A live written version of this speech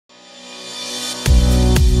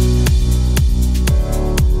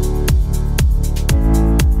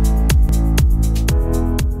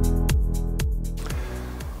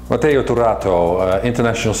Matteo Turrato,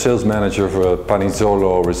 International Sales Manager for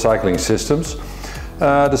Panizzolo Recycling Systems.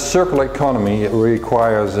 The circular economy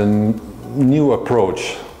requires a new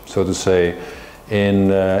approach, so to say, in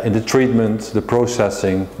the treatment, the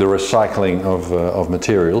processing, the recycling of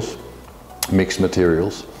materials, mixed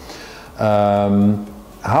materials.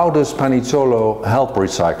 How does Panizzolo help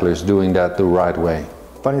recyclers doing that the right way?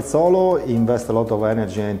 Panizzolo invests a lot of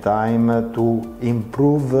energy and time to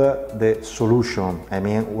improve the solution. I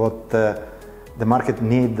mean, what the market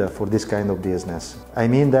need for this kind of business. I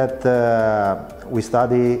mean that we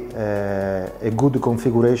study a good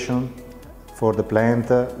configuration for the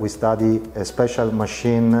plant. We study a special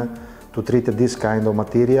machine to treat this kind of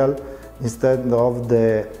material instead of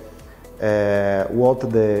what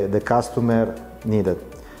the customer needed.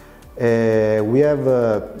 We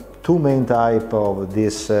have two main types of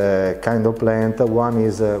this kind of plant. One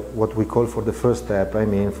is what we call for the first step, I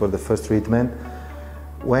mean for the first treatment.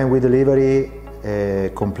 When we deliver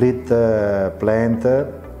a complete plant,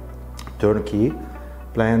 turnkey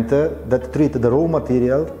plant, that treat the raw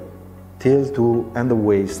material till to and the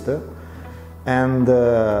waste. And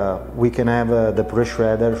we can have the press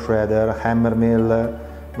shredder, hammer mill,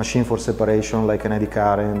 machine for separation like an eddy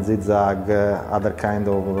current, zigzag, other kind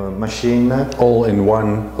of machine. All in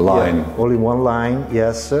one line? Yeah, all in one line,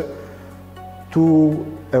 yes. To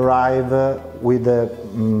arrive with a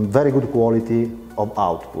very good quality of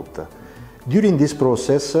output. During this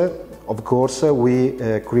process, of course, we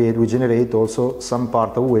generate also some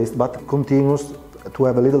part of waste, but continues to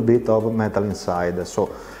have a little bit of metal inside. So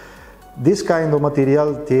this kind of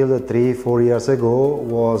material till 3-4 years ago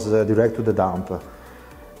was direct to the dump.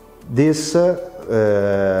 This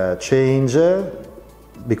change,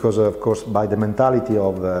 because of course by the mentality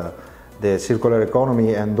of the circular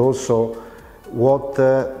economy and also what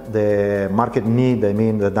the market need, I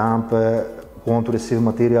mean the dump want to receive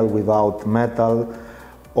material without metal,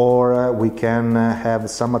 or we can have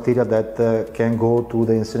some material that can go to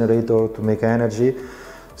the incinerator to make energy.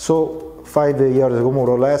 So 5 years ago more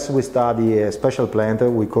or less we study a special plant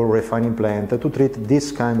we call refining plant to treat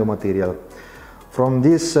this kind of material. From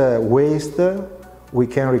this waste we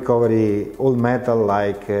can recover all metal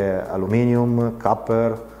like aluminium,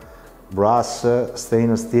 copper, brass,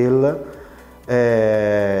 stainless steel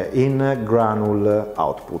in granule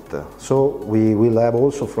output. So we will have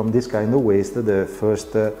also from this kind of waste the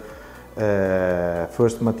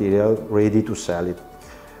first material ready to sell it.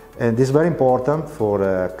 And this is very important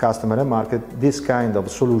for customer and market, this kind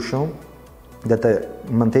of solution that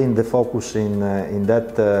maintain the focus in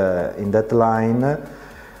that line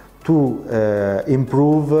to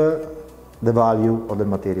improve the value of the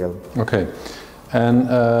material. Okay, and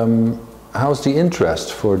how's the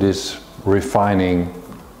interest for this refining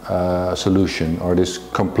solution or this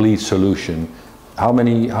complete solution? How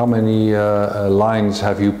many lines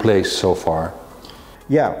have you placed so far?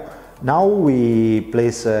 Yeah. Now we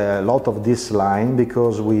place a lot of this line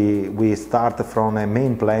because we start from a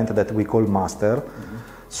main plant that we call master,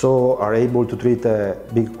 so are able to treat a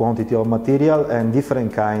big quantity of material and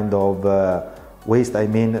different kind of waste. I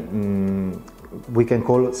mean, we can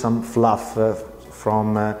call some fluff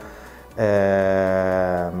from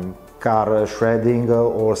car shredding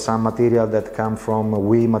or some material that come from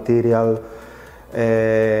wheel material.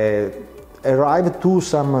 Arrive to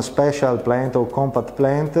some special plant or compact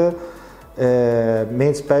plant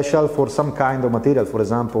made special for some kind of material. For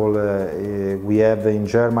example, we have in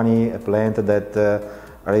Germany a plant that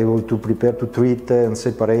are able to prepare to treat and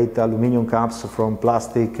separate aluminum cups from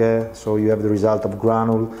plastic, so you have the result of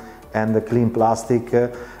granule and the clean plastic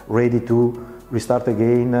ready to restart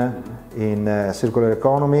again in circular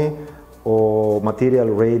economy, or material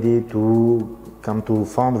ready to come to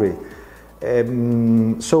foundry.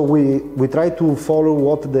 So we try to follow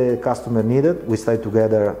what the customer needed. We study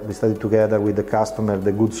together with the customer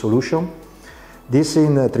the good solution. This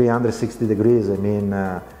in 360 degrees. I mean,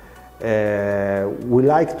 we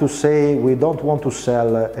like to say we don't want to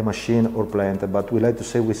sell a machine or plant, but we like to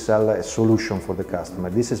say we sell a solution for the customer.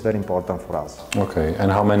 This is very important for us. Okay,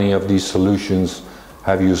 and how many of these solutions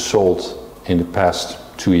have you sold in the past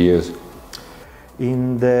 2 years?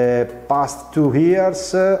 In the past 2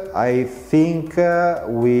 years, I think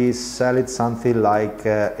we sell it something like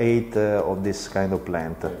 8 of this kind of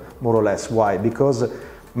plant, more or less. Why? Because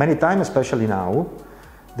many times, especially now,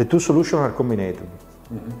 the two solutions are combined.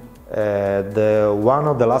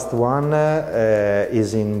 The last one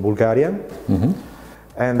is in Bulgaria,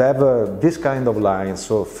 and have this kind of line.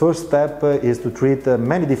 So first step is to treat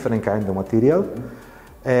many different kinds of material.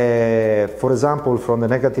 For example, from the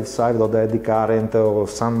negative side of the eddy current or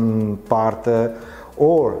some part,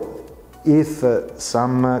 or if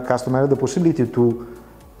some customer have the possibility to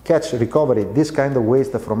catch, recover this kind of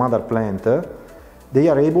waste from other plant, they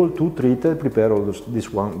are able to treat and prepare all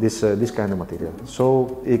this kind of material.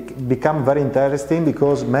 So it becomes very interesting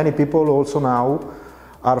because many people also now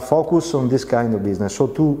are focused on this kind of business. So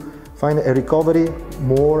to find a recovery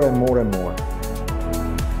more and more and more.